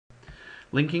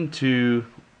Linking to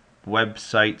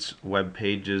websites, web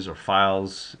pages, or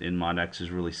files in MODx is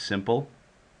really simple.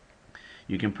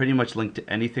 You can pretty much link to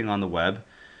anything on the web.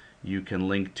 You can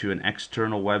link to an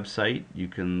external website. You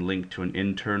can link to an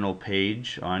internal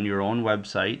page on your own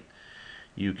website.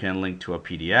 You can link to a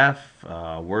PDF,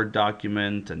 a Word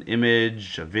document, an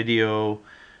image, a video.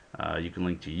 You can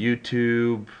link to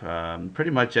YouTube.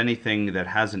 Pretty much anything that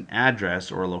has an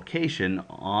address or a location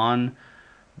on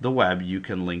the web, you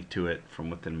can link to it from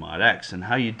within MODx. And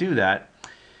how you do that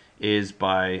is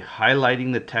by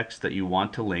highlighting the text that you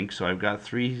want to link. So I've got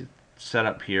three set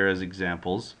up here as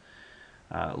examples.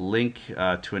 Link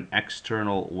to an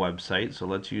external website. So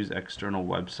let's use external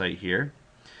website here.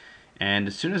 And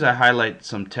as soon as I highlight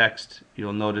some text,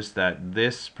 you'll notice that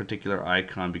this particular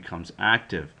icon becomes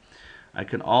active. I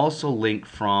can also link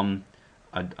from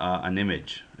an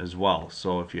image as well.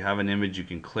 So if you have an image, you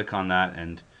can click on that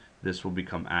and this will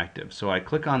become active. So I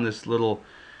click on this little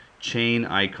chain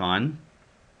icon,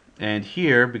 and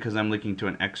here, because I'm linking to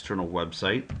an external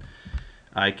website,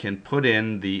 I can put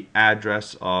in the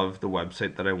address of the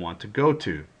website that I want to go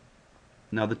to.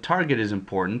 Now the target is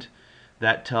important.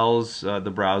 That tells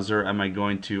the browser, am I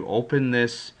going to open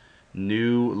this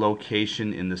new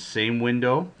location in the same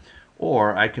window,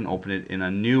 or I can open it in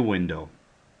a new window.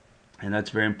 And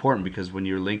that's very important because when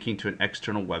you're linking to an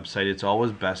external website, it's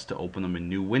always best to open them in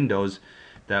new windows.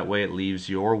 That way it leaves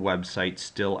your website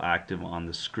still active on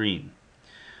the screen.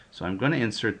 So I'm going to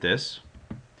insert this.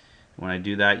 When I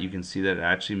do that, you can see that it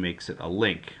actually makes it a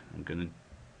link. I'm going to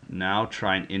now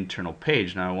try an internal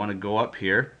page. Now I want to go up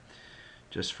here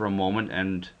just for a moment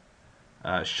and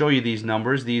show you these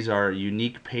numbers. These are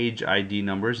unique page ID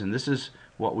numbers, and this is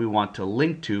what we want to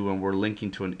link to when we're linking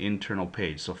to an internal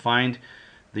page. So find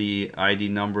the ID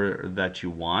number that you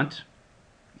want.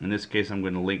 In this case, I'm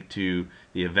going to link to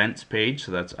the events page,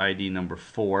 so that's ID number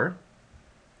 4.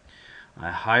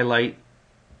 I highlight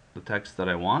the text that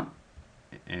I want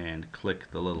and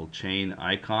click the little chain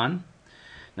icon.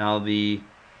 Now the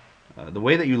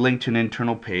way that you link to an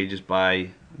internal page is by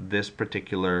this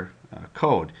particular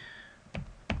code.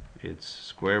 It's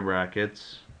square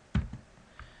brackets,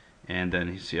 and then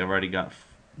you see I've already got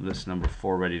this number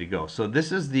 4 ready to go. So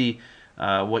this is the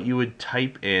what you would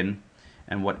type in,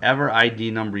 and whatever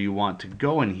ID number you want to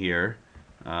go in here,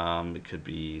 it could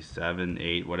be 7,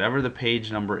 8, whatever the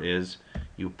page number is,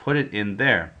 you put it in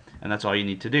there, and that's all you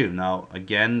need to do. Now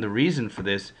again, the reason for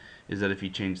this is that if you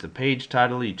change the page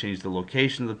title, you change the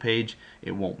location of the page,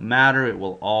 it won't matter. It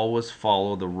will always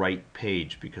follow the right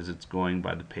page because it's going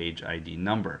by the page ID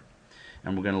number.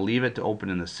 And we're going to leave it to open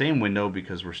in the same window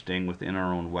because we're staying within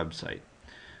our own website.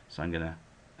 So I'm going to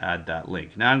add that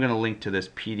link. Now I'm going to link to this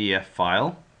PDF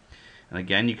file. And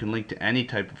again, you can link to any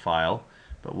type of file,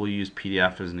 but we'll use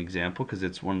PDF as an example because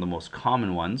it's one of the most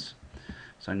common ones.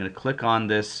 So I'm going to click on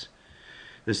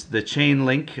the chain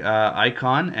link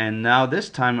icon, and now this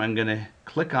time I'm going to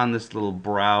click on this little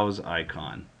browse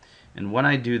icon. And when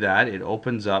I do that, it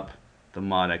opens up the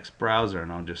MODx browser,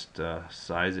 and I'll just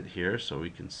size it here so we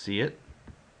can see it.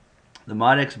 The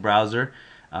MODx browser,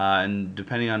 and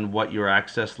depending on what your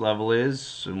access level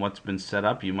is and what's been set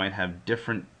up, you might have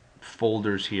different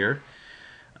folders here.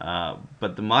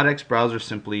 But the MODx browser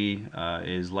simply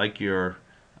is like your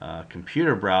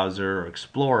computer browser or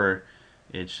Explorer.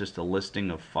 It's just a listing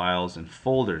of files and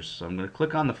folders. So I'm going to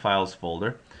click on the files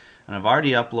folder, and I've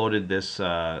already uploaded this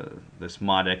this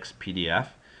MODx PDF.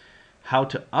 How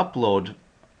to upload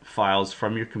files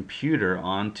from your computer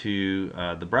onto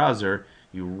the browser: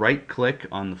 you right click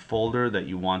on the folder that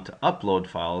you want to upload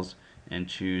files and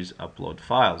choose upload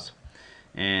files,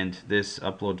 and this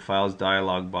upload files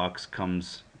dialog box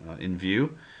comes in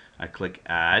view. I click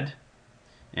add,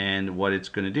 and what it's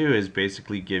going to do is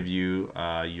basically give you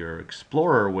your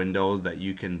Explorer window that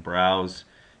you can browse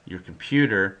your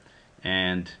computer,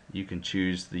 and you can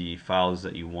choose the files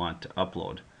that you want to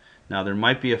upload. Now there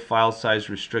might be a file size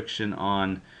restriction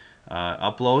on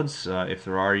uploads. If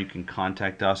there are, you can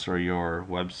contact us or your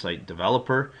website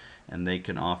developer, and they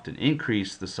can often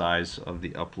increase the size of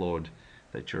the upload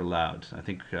that you're allowed. I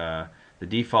think the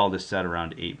default is set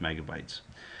around 8 megabytes.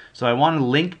 So I want to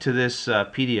link to this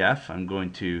PDF. I'm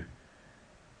going to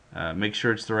make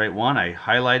sure it's the right one. I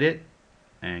highlight it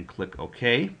and click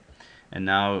OK. And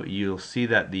now you'll see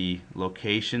that the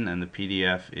location and the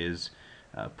PDF is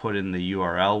put in the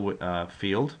URL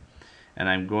field. And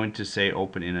I'm going to say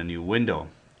open in a new window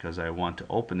because I want to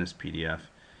open this PDF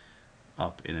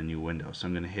up in a new window. So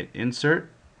I'm going to hit insert,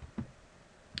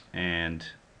 and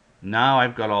now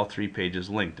I've got all 3 pages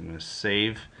linked. I'm going to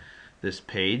save this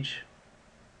page,